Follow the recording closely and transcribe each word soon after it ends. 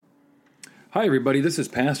Hi, everybody. This is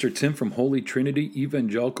Pastor Tim from Holy Trinity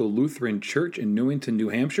Evangelical Lutheran Church in Newington, New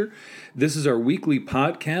Hampshire. This is our weekly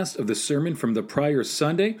podcast of the sermon from the prior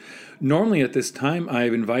Sunday. Normally at this time,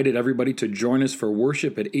 I've invited everybody to join us for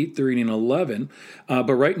worship at 8:30 and 11,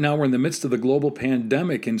 but right now we're in the midst of the global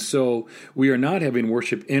pandemic, and so we are not having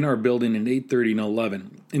worship in our building at 8:30 and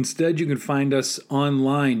 11. Instead, you can find us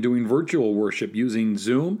online doing virtual worship using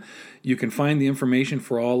Zoom. You can find the information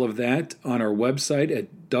for all of that on our website at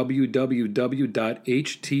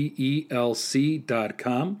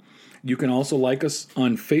www.htelc.com. You can also like us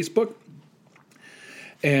on Facebook.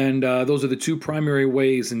 And those are the two primary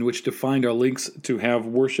ways in which to find our links to have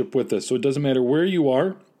worship with us. So it doesn't matter where you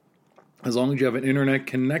are, as long as you have an internet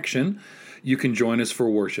connection, you can join us for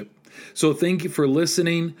worship. So thank you for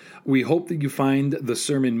listening. We hope that you find the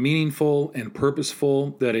sermon meaningful and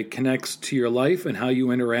purposeful, that it connects to your life and how you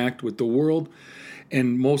interact with the world.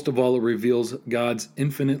 And most of all, it reveals God's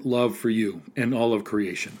infinite love for you and all of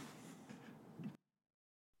creation.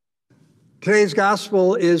 Today's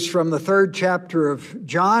gospel is from the 3rd chapter of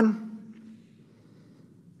John.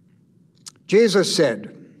 Jesus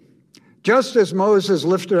said, "Just as Moses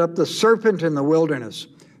lifted up the serpent in the wilderness,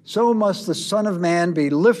 so must the Son of Man be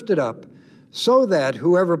lifted up, so that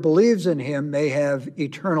whoever believes in him may have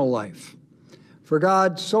eternal life. For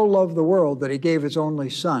God so loved the world that he gave his only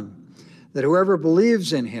Son, that whoever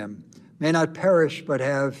believes in him may not perish but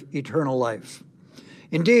have eternal life.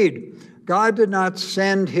 Indeed, God did not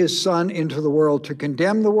send his Son into the world to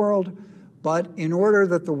condemn the world, but in order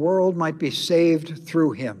that the world might be saved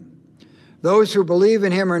through him. Those who believe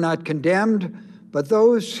in him are not condemned, but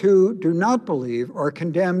those who do not believe are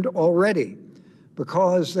condemned already,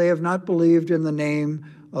 because they have not believed in the name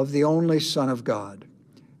of the only Son of God.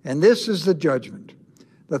 And this is the judgment,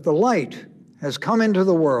 that the light has come into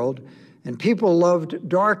the world, and people loved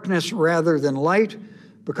darkness rather than light,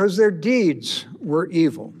 because their deeds were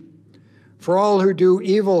evil. For all who do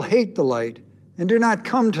evil hate the light, and do not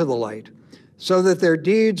come to the light, so that their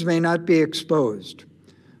deeds may not be exposed.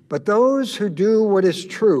 But those who do what is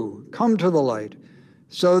true come to the light,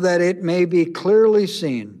 so that it may be clearly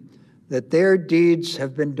seen that their deeds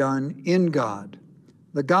have been done in God."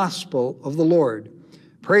 The gospel of the Lord.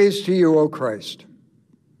 Praise to you, O Christ.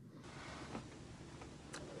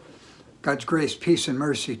 God's grace, peace, and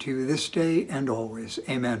mercy to you this day and always.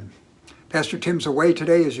 Amen. Pastor Tim's away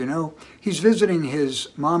today, as you know. He's visiting his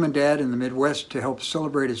mom and dad in the Midwest to help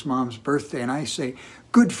celebrate his mom's birthday, and I say,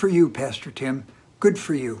 good for you, Pastor Tim. Good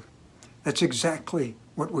for you. That's exactly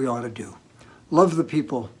what we ought to do. Love the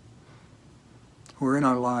people who are in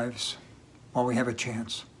our lives while we have a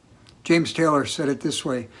chance. James Taylor said it this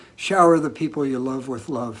way: shower the people you love with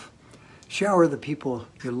love. Shower the people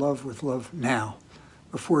you love with love now,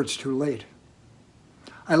 before it's too late.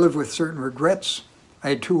 I live with certain regrets. I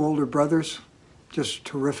had 2 older brothers, just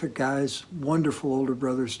terrific guys, wonderful older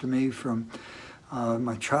brothers to me from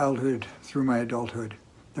my childhood through my adulthood.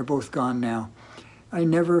 They're both gone now. I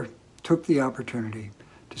never took the opportunity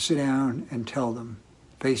to sit down and tell them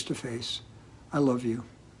face to face, I love you.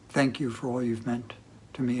 Thank you for all you've meant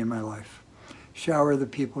to me in my life. Shower the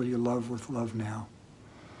people you love with love now.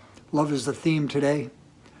 Love is the theme today.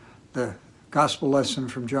 The gospel lesson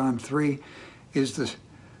from John 3 is the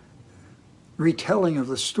retelling of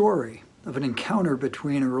the story of an encounter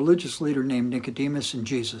between a religious leader named Nicodemus and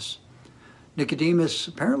Jesus. Nicodemus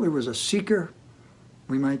apparently was a seeker,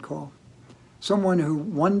 we might call, someone who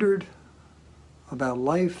wondered about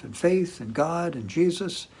life and faith and God and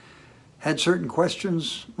Jesus, had certain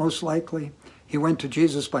questions, most likely. He went to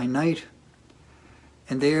Jesus by night,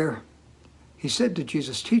 and there he said to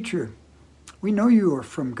Jesus, "Teacher, we know you are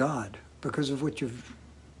from God because of what you've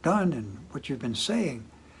done and what you've been saying."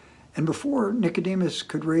 And before Nicodemus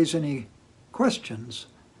could raise any questions,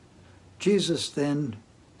 Jesus then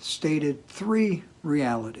stated 3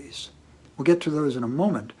 realities. We'll get to those in a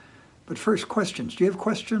moment. But first, questions. Do you have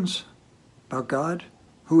questions about God?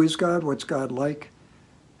 Who is God? What's God like?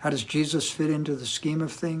 How does Jesus fit into the scheme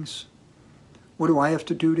of things? What do I have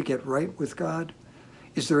to do to get right with God?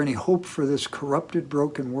 Is there any hope for this corrupted,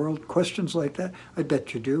 broken world? Questions like that. I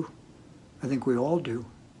bet you do. I think we all do.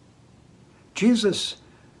 Jesus'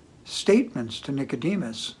 statements to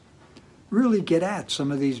Nicodemus really get at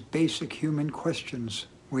some of these basic human questions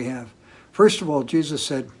we have. First of all, Jesus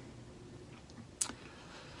said,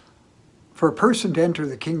 for a person to enter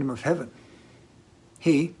the kingdom of heaven,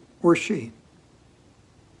 he or she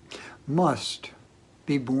must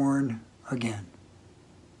be born again.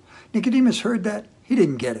 Nicodemus heard that. He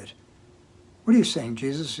didn't get it. What are you saying,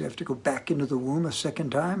 Jesus? You have to go back into the womb a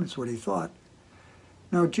second time? That's what he thought.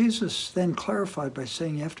 No, Jesus then clarified by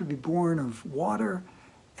saying you have to be born of water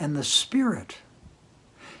and the Spirit.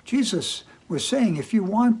 Jesus was saying, if you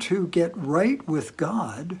want to get right with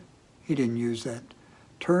God, he didn't use that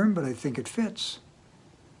term, but I think it fits.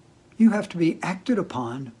 You have to be acted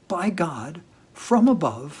upon by God from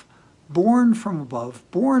above, born from above,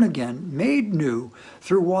 born again, made new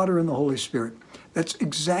through water and the Holy Spirit. That's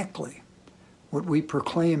exactly what we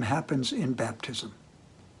proclaim happens in baptism.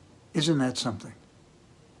 Isn't that something?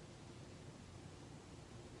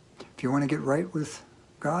 If you want to get right with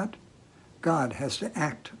God, God has to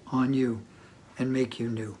act on you and make you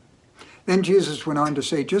new. Then Jesus went on to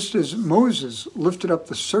say, just as Moses lifted up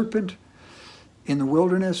the serpent in the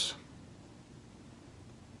wilderness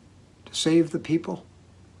to save the people,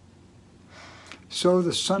 so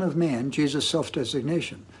the Son of Man, Jesus'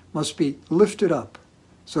 self-designation, must be lifted up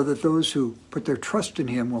so that those who put their trust in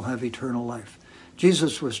him will have eternal life.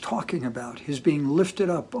 Jesus was talking about his being lifted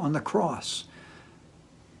up on the cross,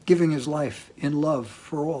 giving his life in love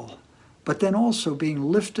for all, but then also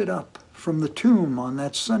being lifted up from the tomb on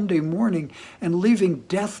that Sunday morning and leaving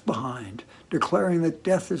death behind, declaring that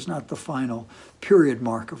death is not the final period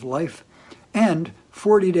mark of life, and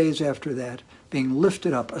 40 days after that, being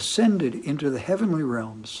lifted up, ascended into the heavenly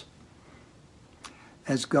realms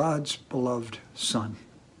as God's beloved Son.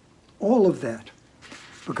 All of that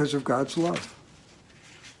because of God's love.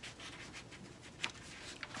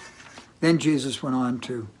 Then Jesus went on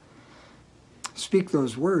to speak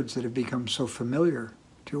those words that have become so familiar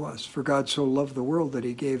to us. For God so loved the world that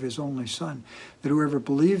he gave his only Son, that whoever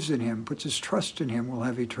believes in him, puts his trust in him, will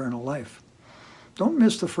have eternal life. Don't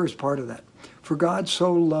miss the first part of that. For God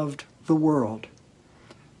so loved the world.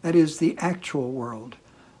 That is the actual world,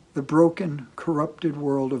 the broken, corrupted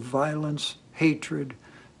world of violence, hatred,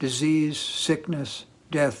 disease, sickness,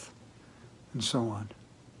 death, and so on.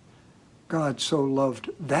 God so loved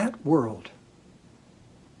that world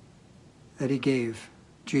that he gave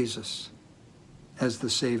Jesus as the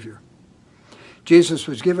Savior. Jesus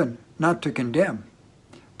was given not to condemn,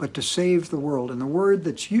 but to save the world. And the word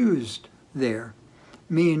that's used there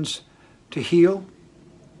means to heal,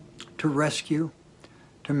 to rescue,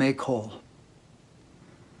 to make whole.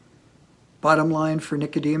 Bottom line for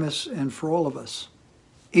Nicodemus and for all of us,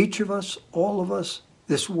 each of us, all of us,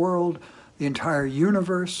 this world, the entire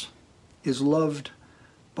universe is loved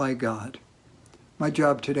by God. My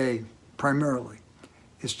job today, primarily,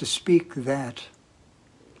 is to speak that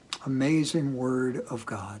amazing word of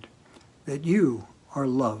God, that you are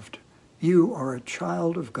loved. You are a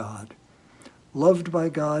child of God, loved by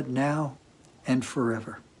God now and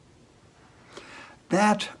forever.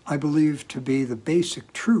 That, I believe, to be the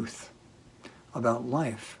basic truth about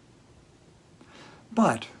life.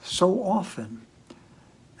 But so often,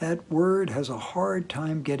 that word has a hard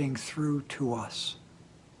time getting through to us.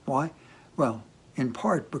 Why? Well, in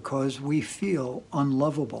part because we feel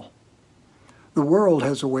unlovable. The world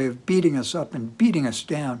has a way of beating us up and beating us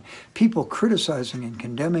down, people criticizing and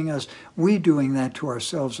condemning us, we doing that to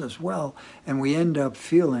ourselves as well, and we end up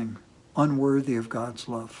feeling unworthy of God's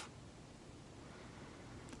love.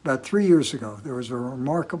 About 3 years ago, there was a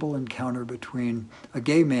remarkable encounter between a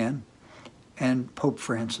gay man and Pope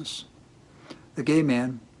Francis. The gay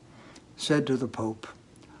man said to the Pope,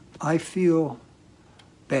 I feel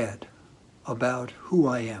bad about who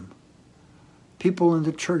I am. People in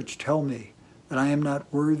the church tell me that I am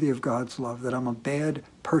not worthy of God's love, that I'm a bad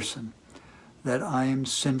person, that I am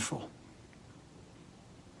sinful.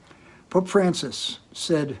 Pope Francis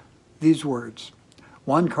said these words,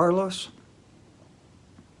 Juan Carlos,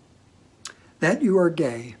 that you are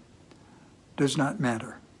gay does not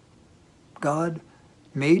matter. God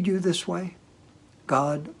made you this way.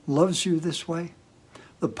 God loves you this way.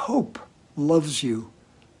 The Pope loves you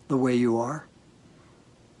the way you are.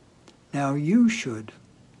 Now you should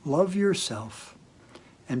love yourself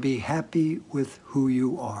and be happy with who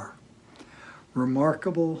you are.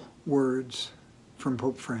 Remarkable words from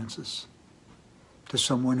Pope Francis to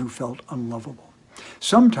someone who felt unlovable.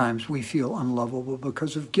 Sometimes we feel unlovable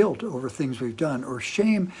because of guilt over things we've done or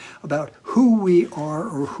shame about who we are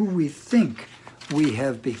or who we think we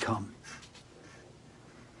have become.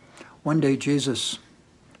 One day Jesus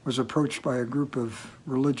was approached by a group of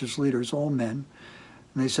religious leaders, all men,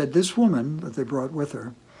 and they said, this woman that they brought with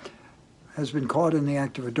her has been caught in the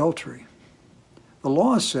act of adultery. The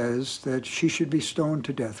law says that she should be stoned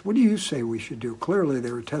to death. What do you say we should do? Clearly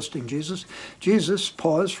they were testing Jesus. Jesus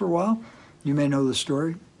paused for a while. You may know the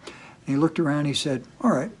story. And he looked around, he said,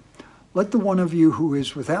 all right, let the one of you who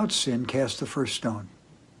is without sin cast the first stone.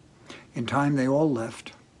 In time they all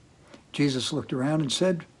left. Jesus looked around and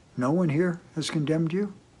said, no one here has condemned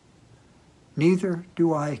you? Neither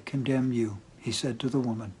do I condemn you, he said to the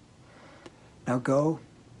woman. Now go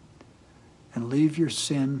and leave your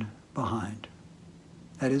sin behind.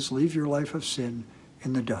 That is, leave your life of sin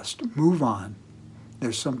in the dust. Move on.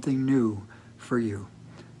 There's something new for you.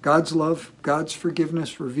 God's love, God's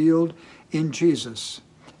forgiveness revealed in Jesus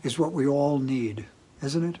is what we all need,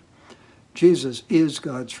 isn't it? Jesus is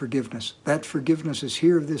God's forgiveness. That forgiveness is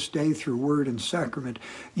here this day through word and sacrament.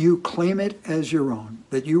 You claim it as your own,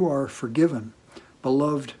 that you are forgiven,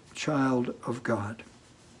 beloved child of God.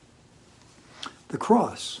 The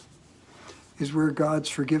cross is where God's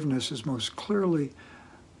forgiveness is most clearly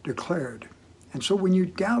declared. And so when you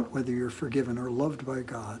doubt whether you're forgiven or loved by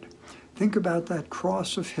God, think about that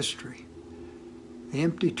cross of history, the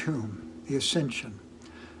empty tomb, the ascension,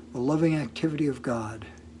 the loving activity of God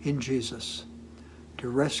in Jesus to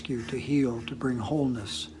rescue, to heal, to bring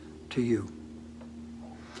wholeness to you.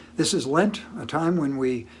 This is Lent, a time when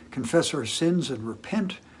we confess our sins and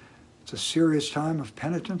repent. It's a serious time of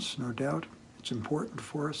penitence, no doubt. It's important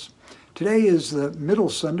for us. Today is the middle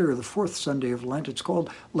Sunday, or the fourth Sunday of Lent. It's called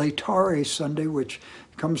Laetare Sunday, which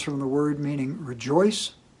comes from the word meaning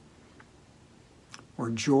rejoice or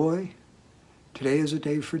joy. Today is a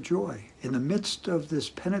day for joy. In the midst of this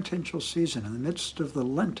penitential season, in the midst of the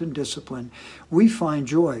Lenten discipline, we find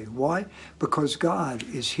joy. Why? Because God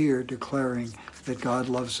is here declaring that God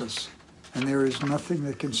loves us, and there is nothing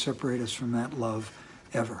that can separate us from that love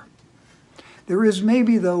ever. There is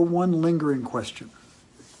maybe, though, one lingering question.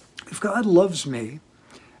 If God loves me,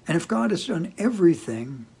 and if God has done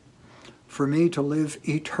everything for me to live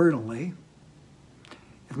eternally,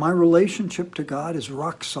 if my relationship to God is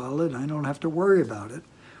rock solid, I don't have to worry about it,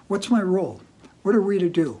 what's my role? What are we to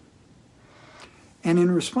do? And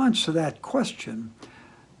in response to that question,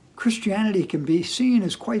 Christianity can be seen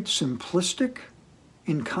as quite simplistic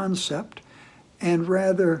in concept and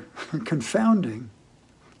rather confounding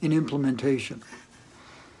in implementation.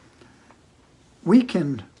 We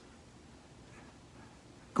can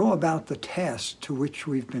go about the task to which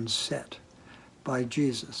we've been set by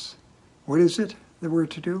Jesus. What is it that we're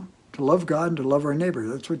to do? To love God and to love our neighbor.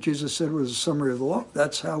 That's what Jesus said was a summary of the law.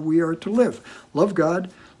 That's how we are to live. Love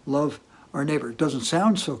God, love our neighbor. It doesn't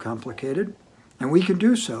sound so complicated, and we can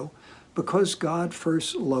do so because God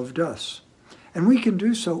first loved us. And we can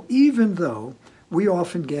do so even though we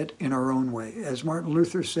often get in our own way. As Martin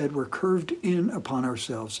Luther said, we're curved in upon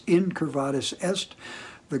ourselves. In curvatus est.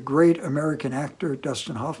 The great American actor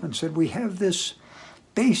Dustin Hoffman said, we have this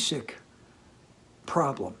basic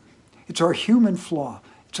problem. It's our human flaw.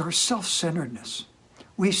 It's our self-centeredness.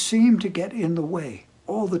 We seem to get in the way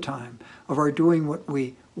all the time of our doing what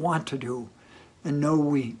we want to do and know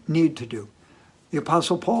we need to do. The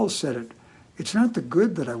Apostle Paul said it. It's not the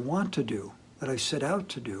good that I want to do, that I set out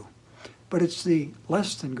to do, but it's the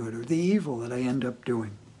less than good or the evil that I end up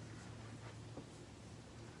doing.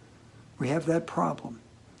 We have that problem.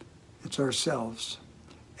 It's ourselves.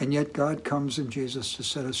 And yet God comes in Jesus to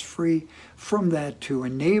set us free from that, to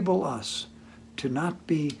enable us to not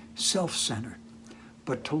be self-centered,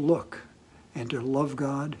 but to look and to love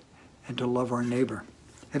God and to love our neighbor.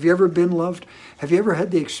 Have you ever been loved? Have you ever had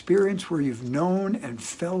the experience where you've known and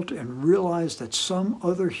felt and realized that some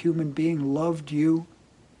other human being loved you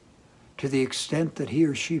to the extent that he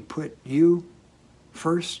or she put you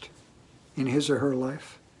first in his or her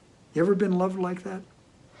life? You ever been loved like that?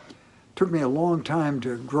 It took me a long time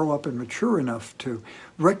to grow up and mature enough to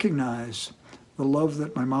recognize the love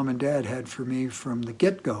that my mom and dad had for me from the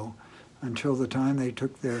get-go until the time they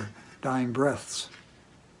took their dying breaths.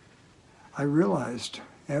 I realized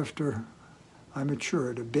after I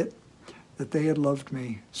matured a bit that they had loved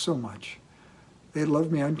me so much. They had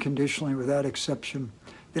loved me unconditionally, without exception.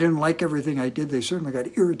 They didn't like everything I did. They certainly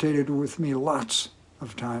got irritated with me lots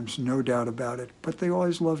of times, no doubt about it. But they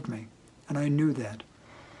always loved me, and I knew that.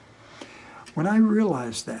 When I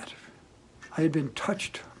realized that, I had been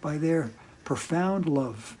touched by their profound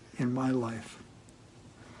love in my life.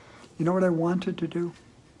 You know what I wanted to do?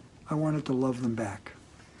 I wanted to love them back.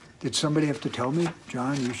 Did somebody have to tell me,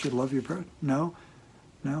 John, you should love your brother? No.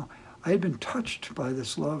 I had been touched by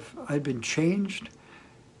this love. I had been changed,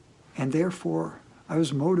 and therefore I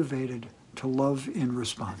was motivated to love in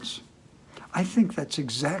response. I think that's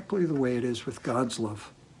exactly the way it is with God's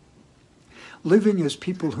love. Living as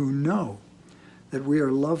people who know that we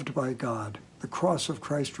are loved by God, the cross of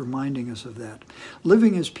Christ reminding us of that.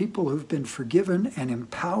 Living as people who've been forgiven and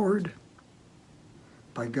empowered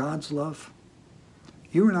by God's love.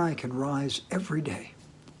 You and I can rise every day,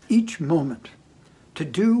 each moment, to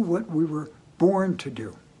do what we were born to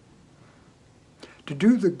do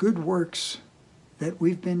the good works that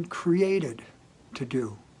we've been created to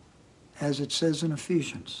do, as it says in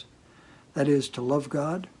Ephesians. That is, to love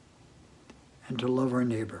God and to love our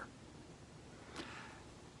neighbor.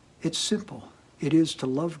 It's simple. It is to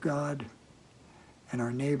love God and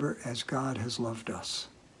our neighbor as God has loved us.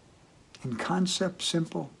 In concept,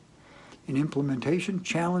 simple. In implementation,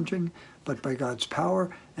 challenging, but by God's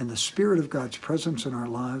power and the Spirit of God's presence in our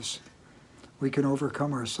lives, we can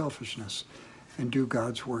overcome our selfishness and do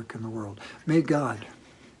God's work in the world. May God,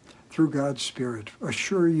 through God's Spirit,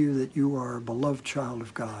 assure you that you are a beloved child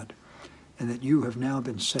of God and that you have now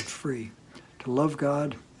been set free to love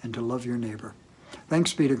God and to love your neighbor.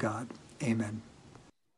 Thanks be to God. Amen.